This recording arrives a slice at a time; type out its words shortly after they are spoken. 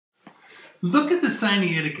Look at the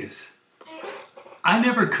Sinaiticus. I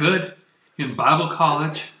never could in Bible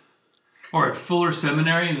college or at Fuller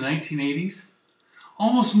Seminary in the 1980s.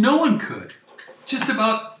 Almost no one could, just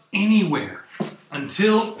about anywhere,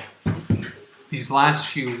 until these last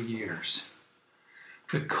few years.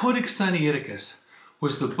 The Codex Sinaiticus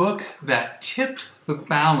was the book that tipped the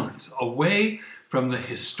balance away from the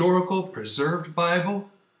historical preserved Bible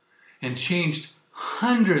and changed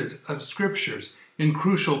hundreds of scriptures in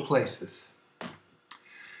crucial places.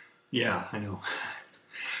 Yeah, I know.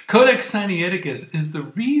 Codex Sinaiticus is the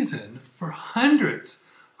reason for hundreds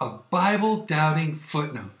of Bible-doubting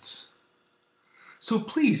footnotes. So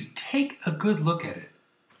please take a good look at it.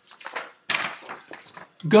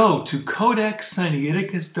 Go to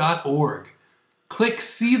codexsinaiticus.org, click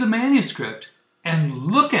See the Manuscript, and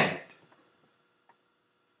look at it.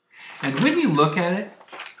 And when you look at it,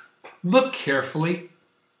 look carefully.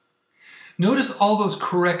 Notice all those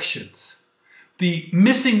corrections, the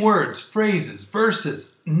missing words, phrases,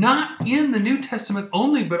 verses, not in the New Testament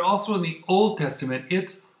only, but also in the Old Testament.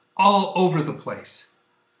 It's all over the place.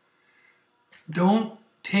 Don't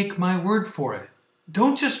take my word for it.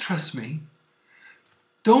 Don't just trust me.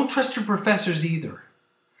 Don't trust your professors either.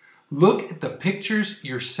 Look at the pictures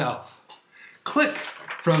yourself. Click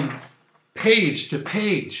from page to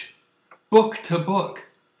page, book to book.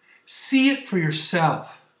 See it for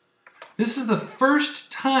yourself. This is the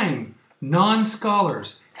first time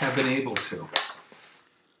non-scholars have been able to.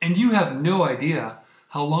 And you have no idea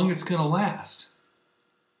how long it's going to last.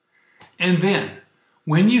 And then,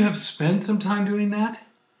 when you have spent some time doing that,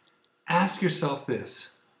 ask yourself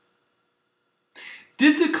this.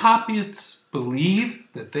 Did the copyists believe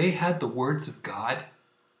that they had the words of God?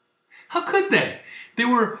 How could they? They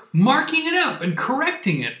were marking it up and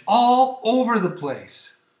correcting it all over the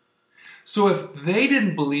place. So if they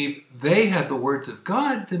didn't believe they had the words of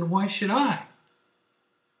God, then why should I?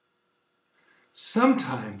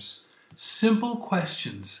 Sometimes simple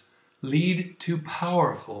questions lead to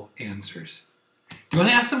powerful answers. Do you want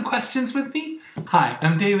to ask some questions with me? Hi,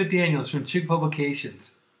 I'm David Daniels from Chig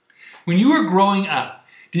Publications. When you were growing up,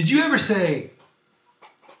 did you ever say,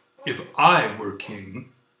 if I were king?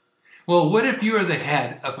 Well, what if you were the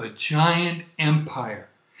head of a giant empire?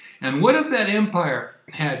 And what if that empire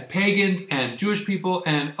had pagans and Jewish people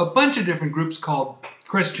and a bunch of different groups called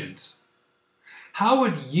Christians? How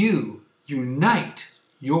would you unite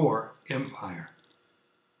your empire?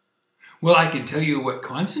 Well, I can tell you what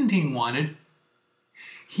Constantine wanted.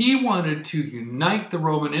 He wanted to unite the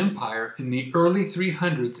Roman Empire in the early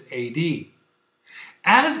 300s AD.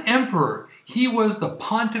 As emperor, he was the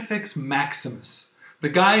Pontifex Maximus, the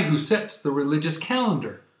guy who sets the religious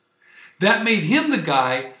calendar. That made him the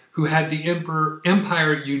guy who had the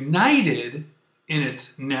empire united in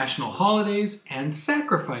its national holidays and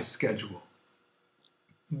sacrifice schedule.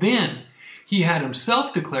 Then he had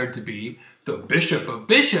himself declared to be the Bishop of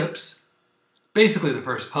Bishops, basically the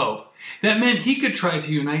first pope. That meant he could try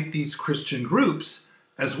to unite these Christian groups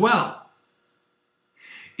as well.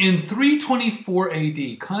 In 324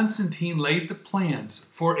 AD, Constantine laid the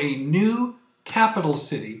plans for a new capital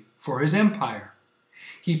city for his empire.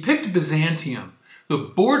 He picked Byzantium, the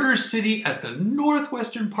border city at the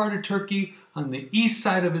northwestern part of Turkey on the east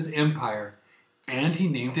side of his empire, and he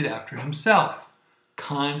named it after himself,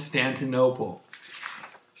 Constantinople.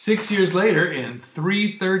 6 years later, in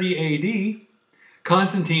 330 AD,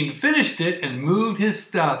 Constantine finished it and moved his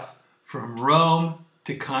stuff from Rome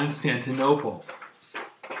to Constantinople.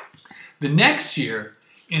 The next year,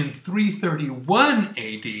 in 331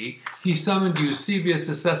 AD, he summoned Eusebius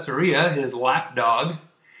of Caesarea, his lapdog,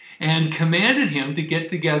 and commanded him to get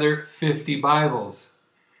together 50 Bibles.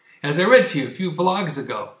 As I read to you a few vlogs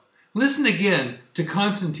ago, listen again to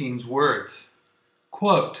Constantine's words.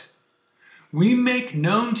 Quote, "We make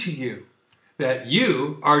known to you that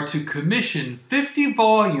you are to commission 50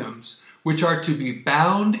 volumes which are to be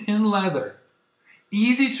bound in leather,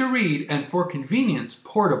 easy to read and for convenience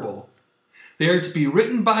portable. They are to be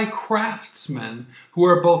written by craftsmen who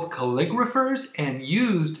are both calligraphers and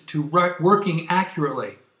used to working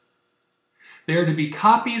accurately. They are to be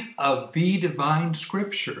copies of the divine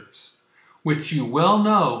scriptures, which you well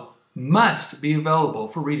know must be available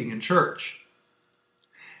for reading in church."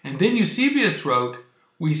 And then Eusebius wrote,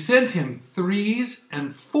 "We sent him 3s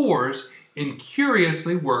and 4s in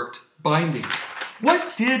curiously worked bindings."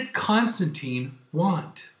 What did Constantine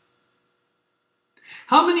want?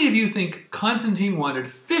 How many of you think Constantine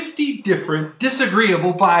wanted 50 different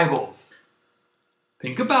disagreeable Bibles?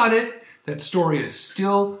 Think about it. That story is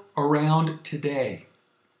still around today.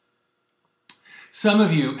 Some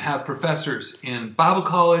of you have professors in Bible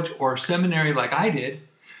college or seminary like I did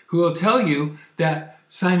who will tell you that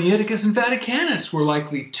Sinaiticus and Vaticanus were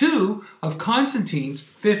likely 2 of Constantine's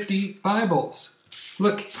 50 Bibles.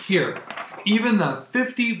 Look here, even the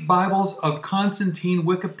 50 Bibles of Constantine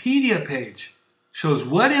Wikipedia page shows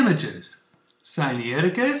what images?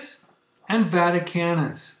 Sinaiticus and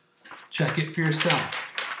Vaticanus. Check it for yourself.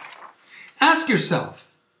 Ask yourself,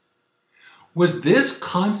 was this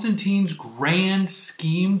Constantine's grand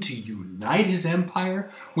scheme to unite his empire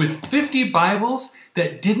with 50 Bibles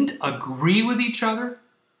that didn't agree with each other?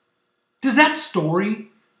 Does that story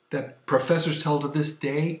that professors tell to this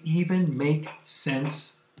day even make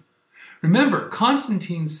sense? Remember,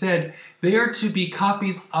 Constantine said they are to be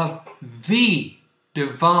copies of the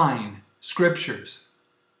divine scriptures.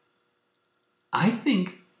 I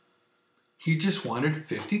think he just wanted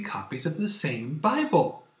 50 copies of the same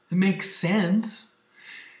Bible. It makes sense.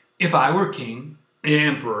 If I were king,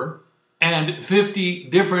 emperor, and 50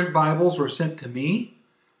 different Bibles were sent to me,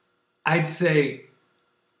 I'd say,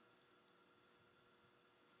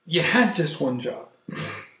 you had just one job.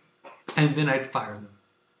 And then I'd fire them.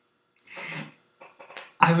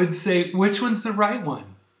 I would say, which one's the right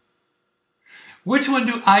one? Which one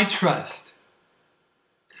do I trust?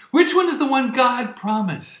 Which one is the one God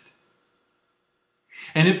promised?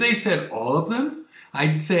 And if they said all of them,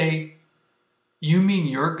 I'd say, you mean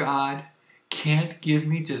your God can't give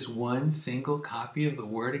me just one single copy of the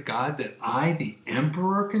Word of God that I, the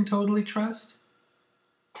emperor, can totally trust?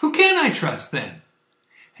 Who can I trust then?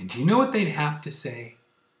 And do you know what they'd have to say?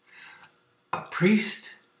 A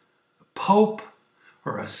priest, a pope,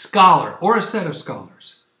 or a scholar, or a set of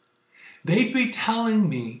scholars. They'd be telling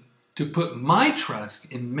me to put my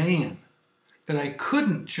trust in man, that I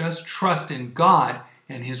couldn't just trust in God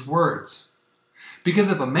and His words.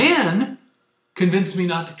 Because if a man convinced me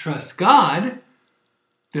not to trust God,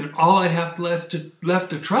 then all I'd have left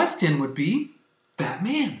to trust in would be that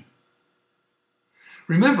man.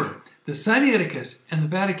 Remember, the Sinaiticus and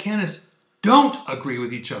the Vaticanus don't agree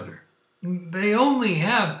with each other. They only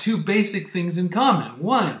have 2 basic things in common.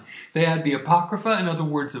 One, they had the Apocrypha, in other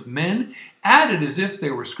words of men, added as if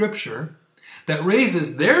they were scripture, that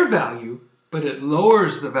raises their value, but it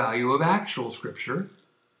lowers the value of actual scripture.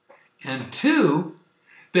 And 2,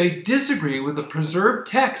 they disagree with the preserved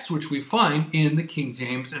texts which we find in the King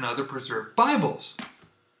James and other preserved Bibles.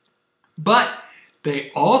 But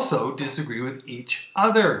they also disagree with each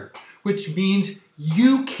other, which means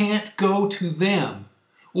you can't go to them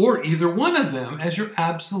or either one of them as your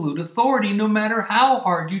absolute authority, no matter how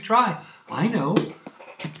hard you try. I know.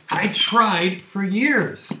 I tried for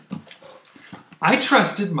years. I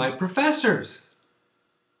trusted my professors.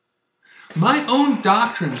 My own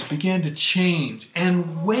doctrines began to change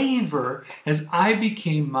and waver as I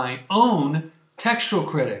became my own textual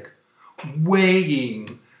critic,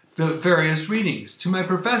 weighing the various readings. To my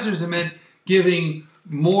professors, it meant giving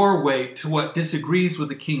more weight to what disagrees with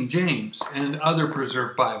the King James and other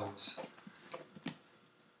preserved Bibles,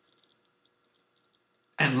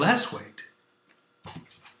 and less weight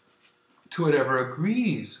to whatever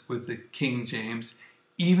agrees with the King James,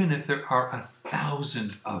 even if there are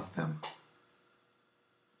 1,000 of them.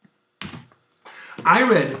 I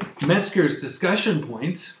read Metzger's discussion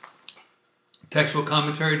points, textual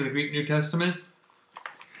commentary to the Greek New Testament,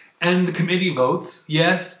 and the committee votes.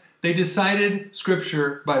 Yes, they decided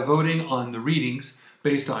Scripture by voting on the readings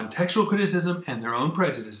based on textual criticism and their own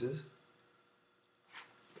prejudices.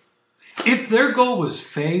 If their goal was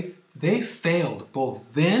faith, they failed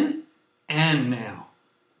both then and now.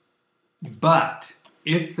 But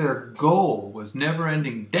if their goal was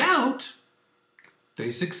never-ending doubt,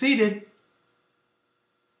 they succeeded.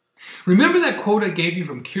 Remember that quote I gave you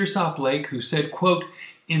from Kearsarge Lake, who said, quote,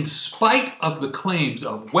 "In spite of the claims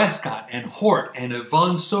of Westcott and Hort and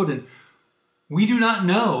Von Soden, we do not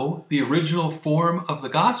know the original form of the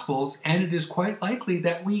Gospels, and it is quite likely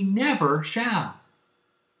that we never shall."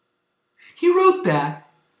 He wrote that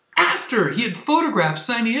after he had photographed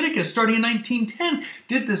Sinaiticus starting in 1910.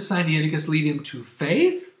 Did this Sinaiticus lead him to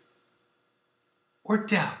faith or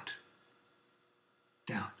doubt?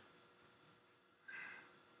 Doubt.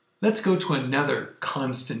 Let's go to another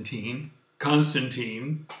Constantine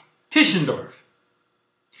Tischendorf.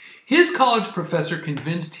 His college professor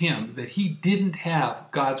convinced him that he didn't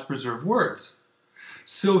have God's preserved words.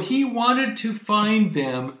 So he wanted to find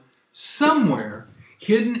them somewhere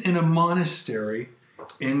hidden in a monastery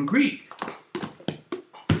in Greece.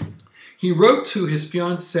 He wrote to his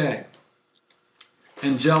fiancée,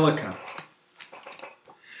 Angelica,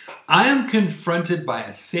 "I am confronted by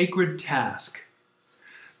a sacred task,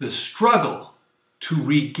 the struggle to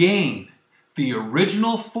regain the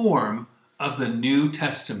original form of the New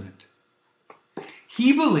Testament."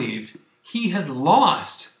 He believed he had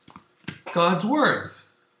lost God's words.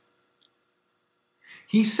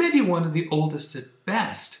 He said he wanted the oldest at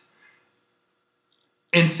best.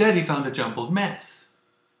 Instead, he found a jumbled mess.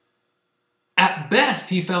 At best,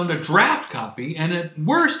 he found a draft copy, and at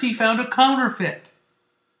worst, he found a counterfeit.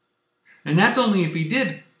 And that's only if he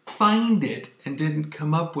did find it and didn't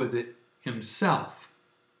come up with it himself.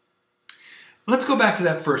 Let's go back to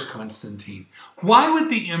that first Constantine. Why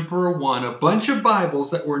would the emperor want a bunch of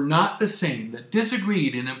Bibles that were not the same, that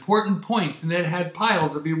disagreed in important points, and that had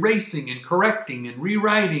piles of erasing and correcting and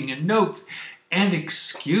rewriting and notes and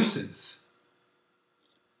excuses?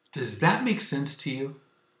 Does that make sense to you?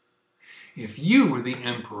 If you were the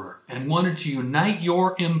emperor and wanted to unite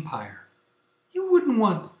your empire, you wouldn't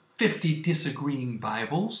want 50 disagreeing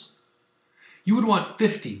Bibles. You would want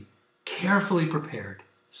 50 carefully prepared,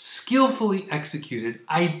 skillfully executed,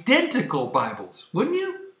 identical Bibles, wouldn't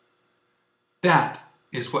you? That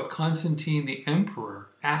is what Constantine the emperor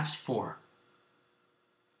asked for.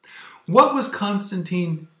 What was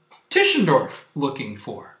Constantine Tischendorf looking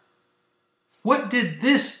for? What did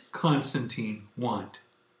this Constantine want?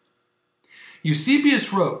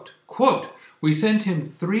 Eusebius wrote, quote, "We sent him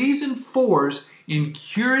 3s and 4s in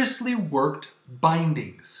curiously worked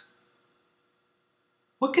bindings."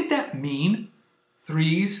 What could that mean?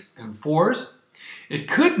 3s and 4s? It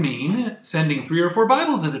could mean sending 3 or 4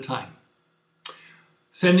 Bibles at a time.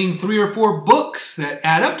 Sending 3 or 4 books that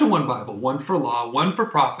add up to one Bible. One for law, one for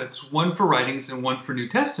prophets, one for writings, and one for New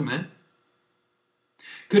Testament.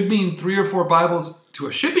 Could mean 3 or 4 Bibles to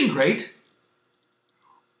a shipping crate.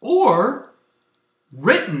 Or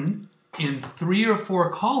written in 3 or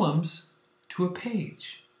 4 columns to a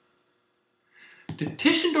page. Did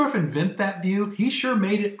Tischendorf invent that view? He sure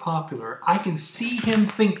made it popular. I can see him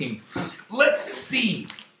thinking, let's see.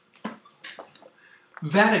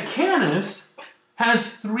 Vaticanus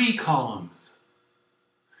has 3 columns.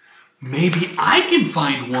 Maybe I can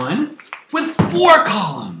find one with 4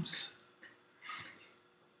 columns.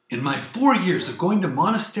 In my 4 years of going to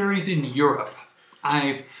monasteries in Europe,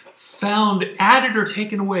 I've found added or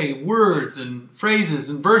taken away words and phrases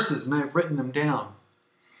and verses, and I've written them down.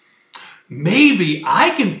 Maybe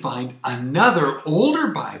I can find another older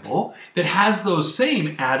Bible that has those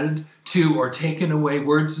same added to or taken away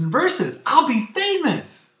words and verses. I'll be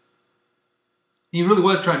famous. He really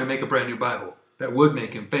was trying to make a brand new Bible that would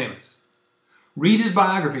make him famous. Read his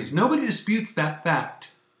biographies. Nobody disputes that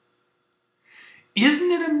fact.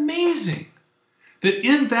 Isn't it amazing that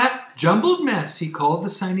in that jumbled mess he called the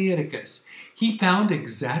Sinaiticus, he found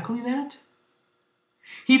exactly that?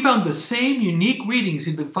 He found the same unique readings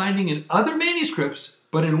he'd been finding in other manuscripts,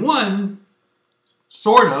 but in one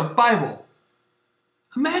sort of Bible.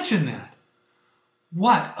 Imagine that.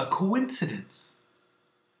 What a coincidence.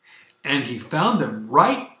 And he found them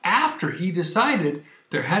right after he decided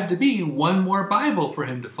there had to be one more Bible for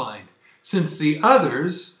him to find, since the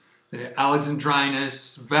others, the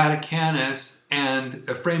Alexandrinus, Vaticanus, and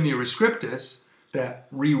Ephraemia Rescriptus, that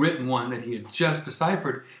rewritten one that he had just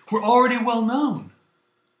deciphered, were already well known.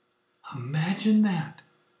 Imagine that.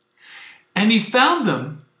 And he found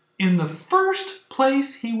them in the first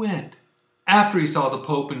place he went, after he saw the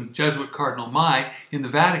Pope and Jesuit Cardinal Mai in the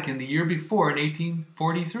Vatican the year before in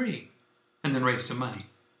 1843, and then raised some money.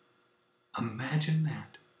 Imagine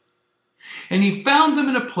that. And he found them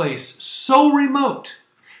in a place so remote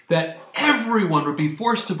that everyone would be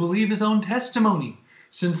forced to believe his own testimony,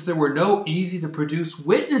 since there were no easy-to-produce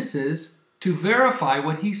witnesses to verify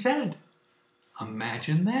what he said.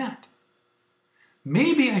 Imagine that.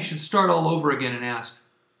 Maybe I should start all over again and ask,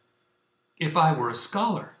 if I were a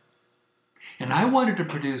scholar, and I wanted to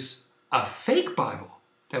produce a fake Bible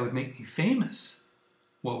that would make me famous,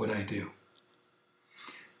 what would I do?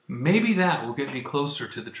 Maybe that will get me closer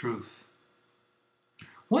to the truth.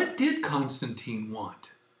 What did Constantine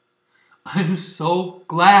want? I'm so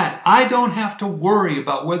glad I don't have to worry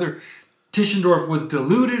about whether Tischendorf was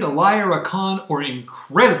deluded, a liar, a con, or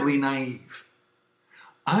incredibly naive.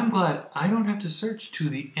 I'm glad I don't have to search to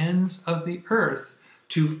the ends of the earth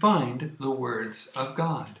to find the words of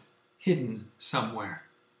God hidden somewhere.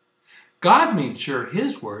 God made sure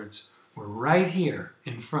his words were right here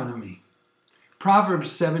in front of me.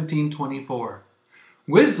 Proverbs 17:24.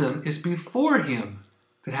 Wisdom is before him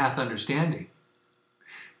that hath understanding,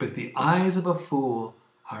 but the eyes of a fool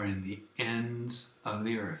are in the ends of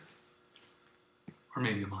the earth. Or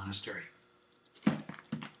maybe a monastery.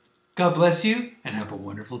 God bless you and have a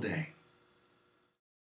wonderful day.